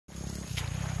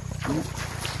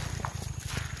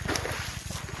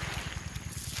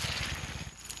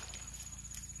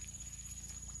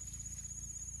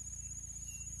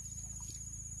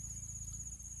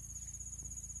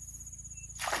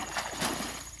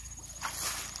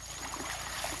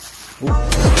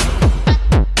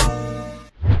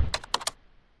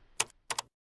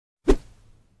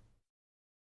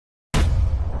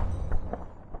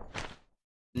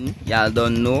Y'all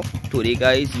don't know, today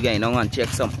guys we're going to check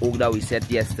some oak that we set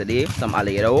yesterday, some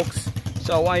alligator oaks.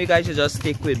 So I want you guys to just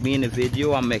stick with me in the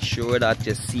video and make sure that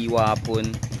you see what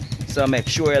happened. So make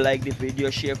sure you like the video,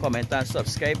 share, comment and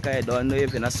subscribe, because I don't know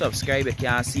if you're not subscribed you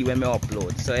can't see when I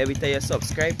upload. So every time you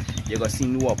subscribe you're going to see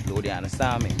new upload, you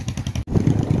understand me?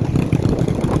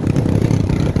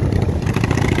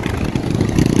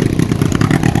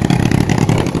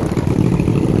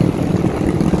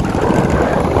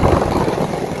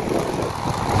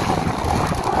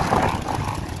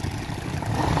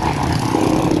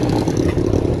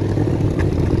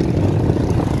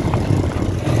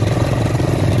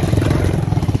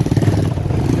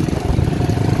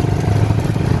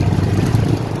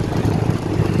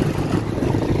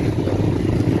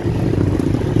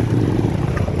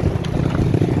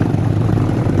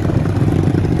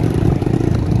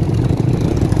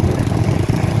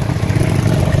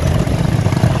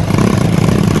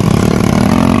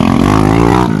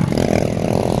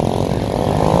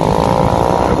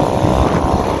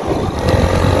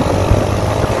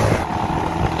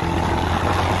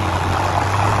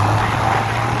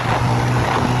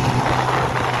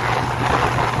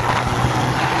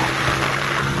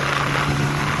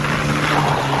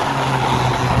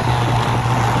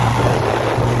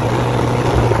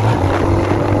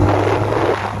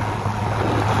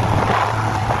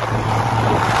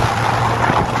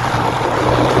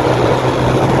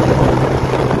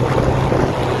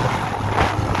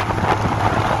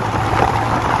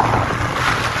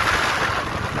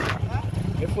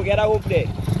 Forget I hope there.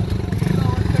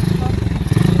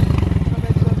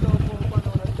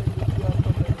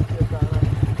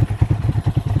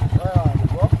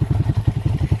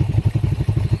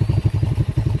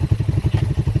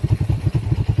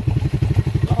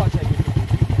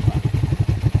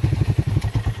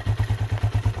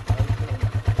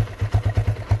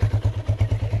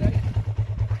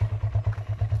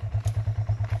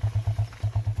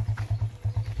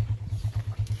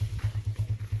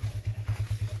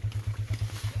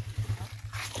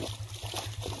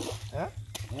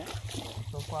 Yeah?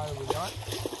 So far we got.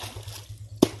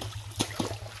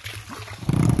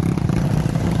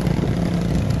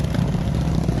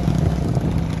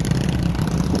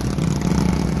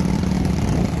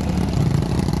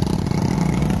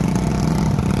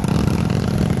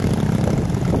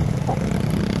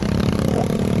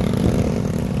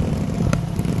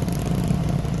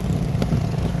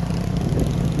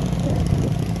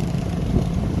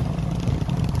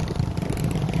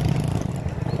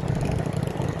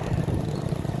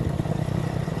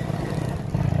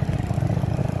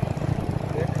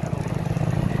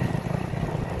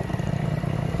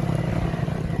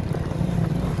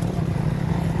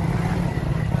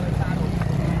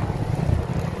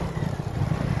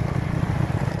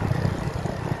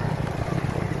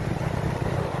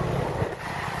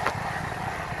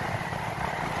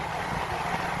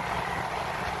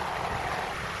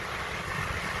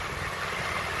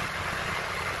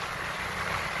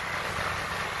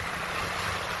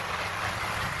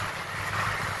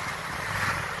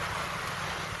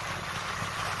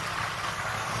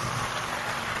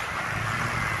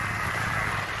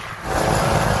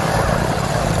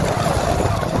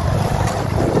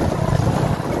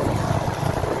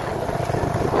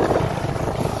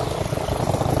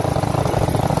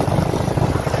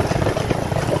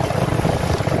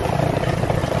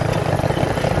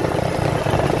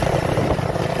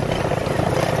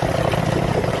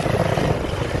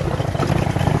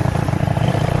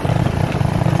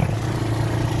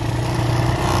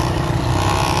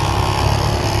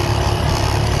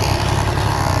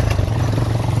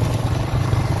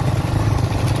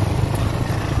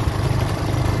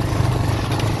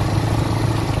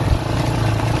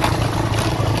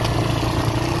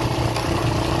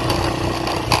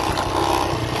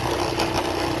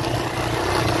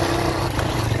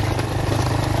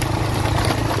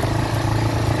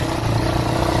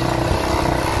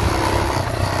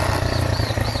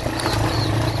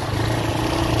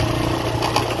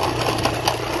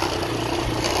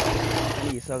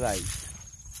 So guys,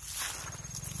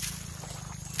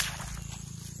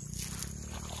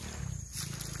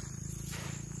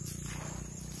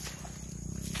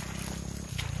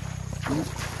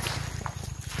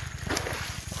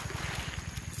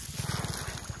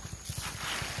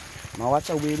 Now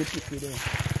watch away the picture there.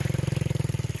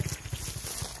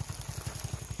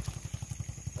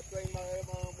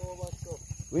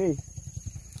 Wait.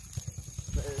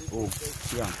 Oh,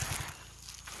 yeah.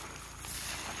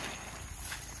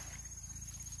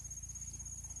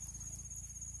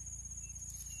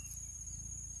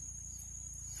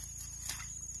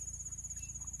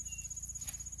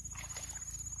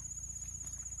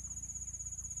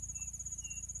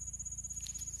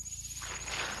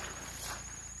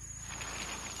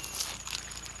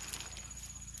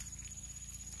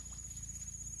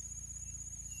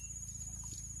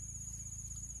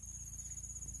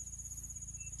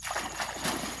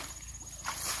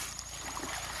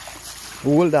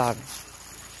 Bull dog.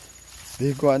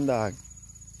 Big one dog.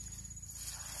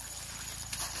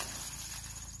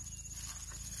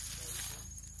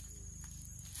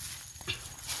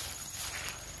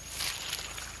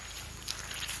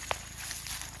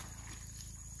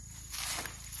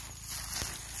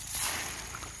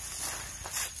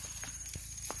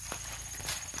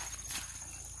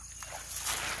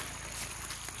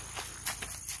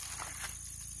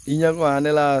 Inya go on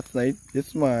the last night.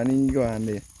 This morning you go on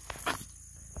there.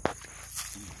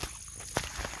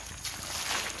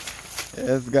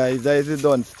 Yes guys, that is the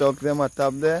done stock them at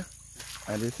top there.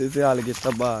 And this is the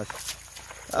alligator bass.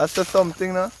 That's the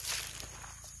something now.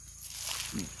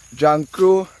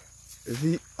 Jankro,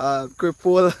 the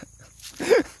cripple,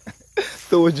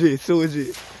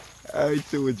 Soji. Alright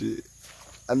Soji.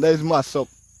 And that is mass up.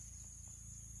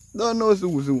 Don't know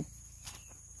Zuzu.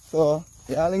 So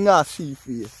you only got see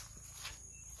face.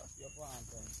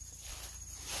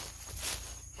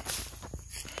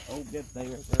 Oh, get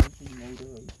there.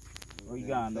 Where you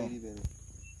going though?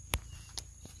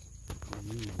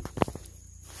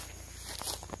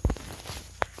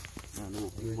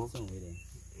 No, you move somewhere there.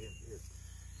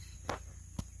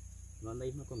 Not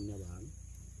leave no come near one.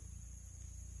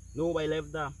 Nobody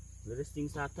left there. Let this thing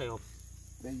start tie up.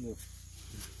 There you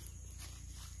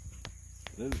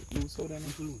go. Loose out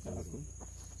and loose.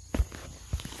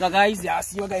 So guys, yeah,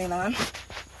 see what going on.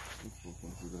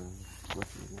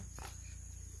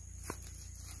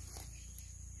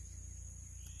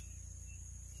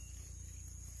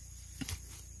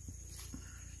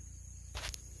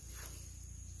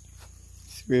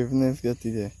 Swiftness get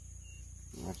it there.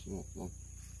 One close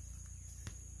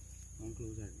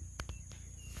that.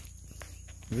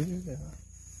 Really there?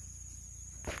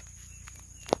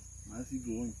 As you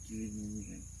go and kill me,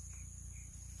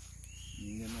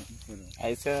 you get nothing for that. I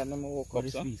said no more walk up,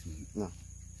 sir. No.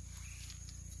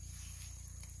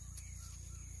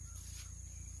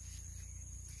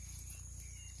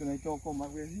 Can I talk on my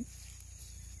way?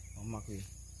 On my way.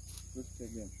 Let's check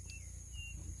them.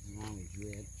 No, it's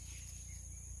red.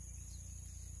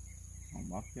 I'm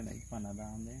back to like Panada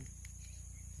down there.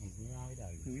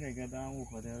 We like get down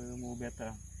over there more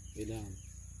better. Get down.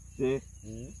 See?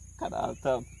 Canal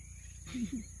top.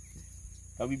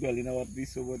 Can we barely know what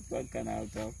this about canal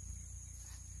top?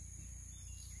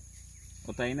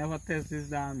 But I never test this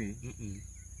down me.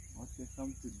 What's the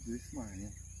something to this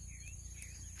man?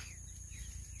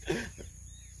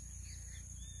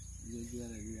 You get a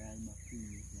real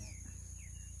machine.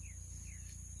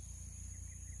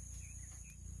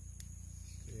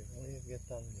 Get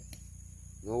down there.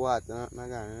 No water,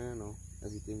 no,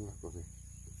 everything was perfect.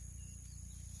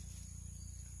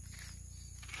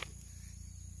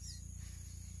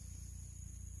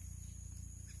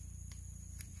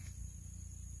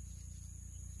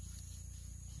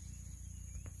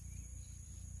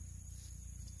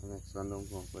 The next one don't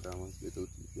come for that one, split out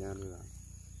the piano and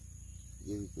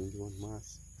give it 21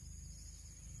 mass.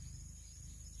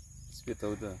 Spit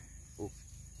out there. Oh.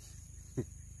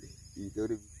 Eat out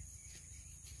the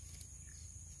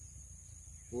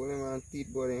hold him on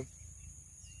teeth, buddy.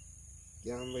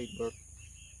 Can't bite back.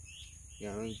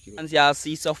 Can't kill. As y'all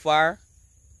see so far,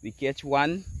 we catch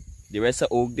one. The rest of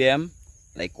oak them.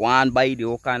 Like one by the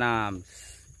oak and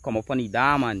come up on the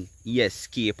dam and he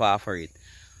escape after it.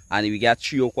 And we got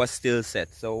 3 oak was still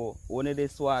set. So only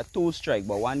this one 2 strike,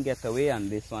 but 1 get away and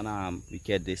this one we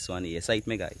catch this one. Yes, right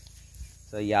me guys.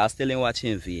 So y'all still in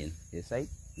watching vein. Yes, right?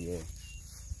 Yeah.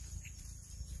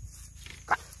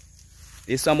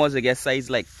 This one must get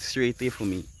size like straight A for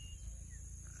me.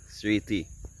 Straight A.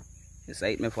 Yes,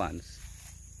 right, my fans.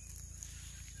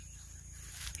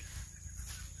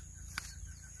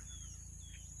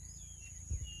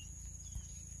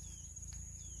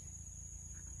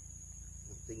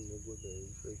 Nothing no good there.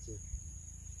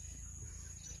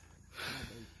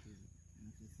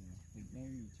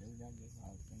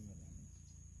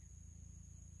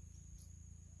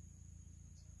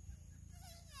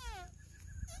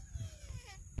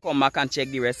 Come back and check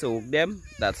the rest of them.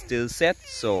 That's still set.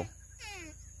 So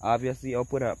obviously I'll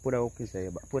put a rope inside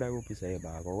your bag. Put a rope inside your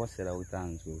bag. Or what's that with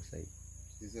hands go say?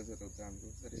 This is what I'm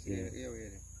doing. So this Yeah.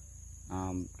 here.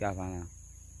 Governor.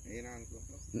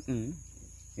 Mm-mm.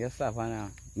 Yes,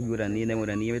 Savannah. You would have need them with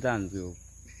a knee with hands go.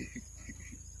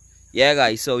 Yeah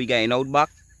guys, so we getting out back.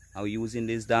 And we using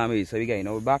this damage. So we getting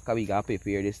out back and we gotta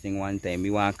prepare this thing one time.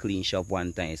 We want to clean shop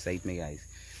one time, sight me guys.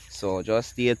 So just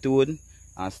stay tuned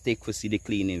and stick to see the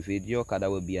cleaning video, cause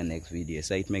that will be a next video.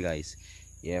 Sight me guys.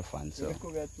 Yeah, fun. So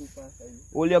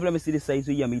hold up, let me see the size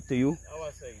we meet to you.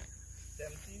 Our size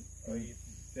 17 or 18?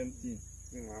 17.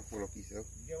 You want to follow yourself?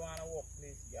 You want to work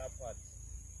place, you have parts.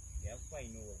 You have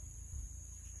fine over.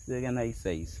 Still get nice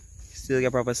size. Still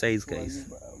get proper size guys.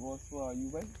 What's for you,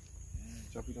 right?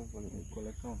 Chop it down for me.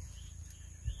 Collect on.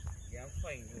 You have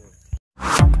fine over.